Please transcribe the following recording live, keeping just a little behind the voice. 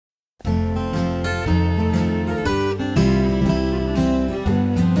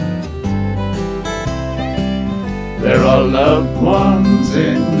There are loved ones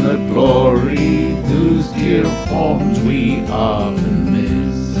in the glory whose dear forms we often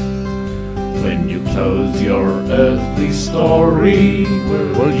miss. When you close your earthly story,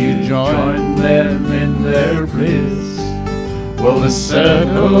 will you join them in their bliss? Will the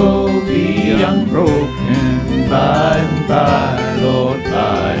circle be unbroken by and by, Lord,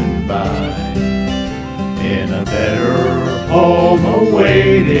 by and by? In a better home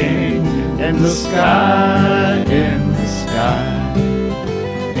awaiting, in the sky, in the sky.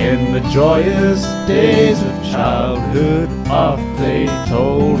 In the joyous days of childhood, oft they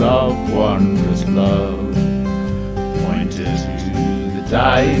told of wondrous love. Pointed to the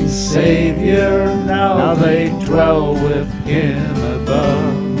dying Saviour, now they dwell with Him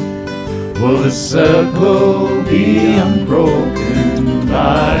above. Will the circle be unbroken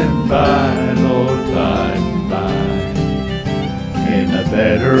by and by, Lord, by and by? In a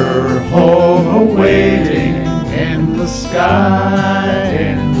better home awaiting, in the sky,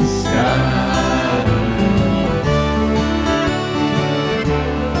 in the sky.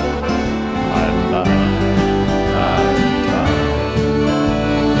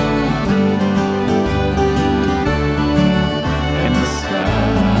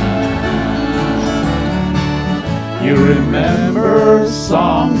 You remember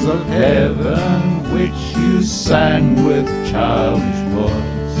songs of heaven which you sang with childish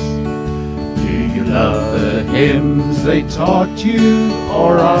voice. Do you love the hymns they taught you,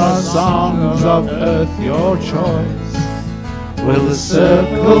 or are songs of earth your choice? Will the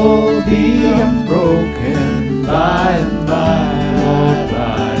circle be unbroken by and by, Lord,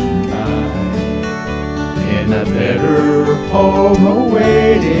 by and by? In a better home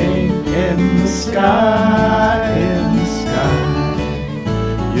awaiting, in the sky, in the sky.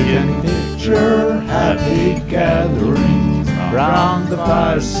 You can picture happy gatherings round the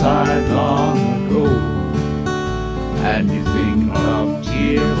fireside long ago, and you think of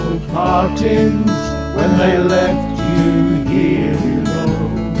tearful partings when they left you here below.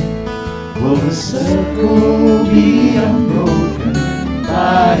 Will the circle be unbroken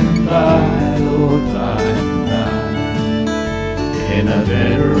by and by, Lord, by and by? In a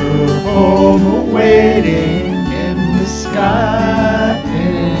better home awaiting, in the sky,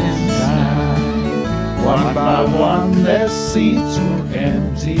 in the sky. One by one their seats were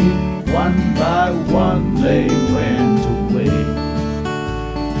empty, one by one they went away.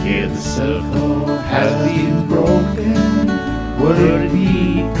 Here the circle has been broken, will it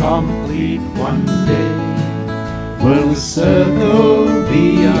be complete one day? Will the circle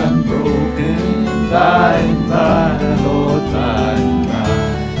be unbroken by and by, Lord, by and by?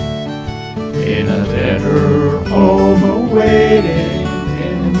 In a better home awaiting,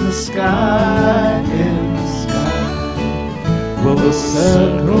 in the sky, in the sky. Will the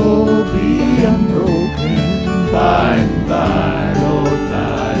circle be unbroken by and by, Lord,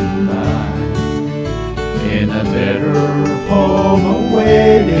 by and by? In a better home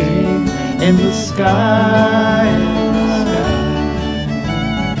awaiting, in the sky.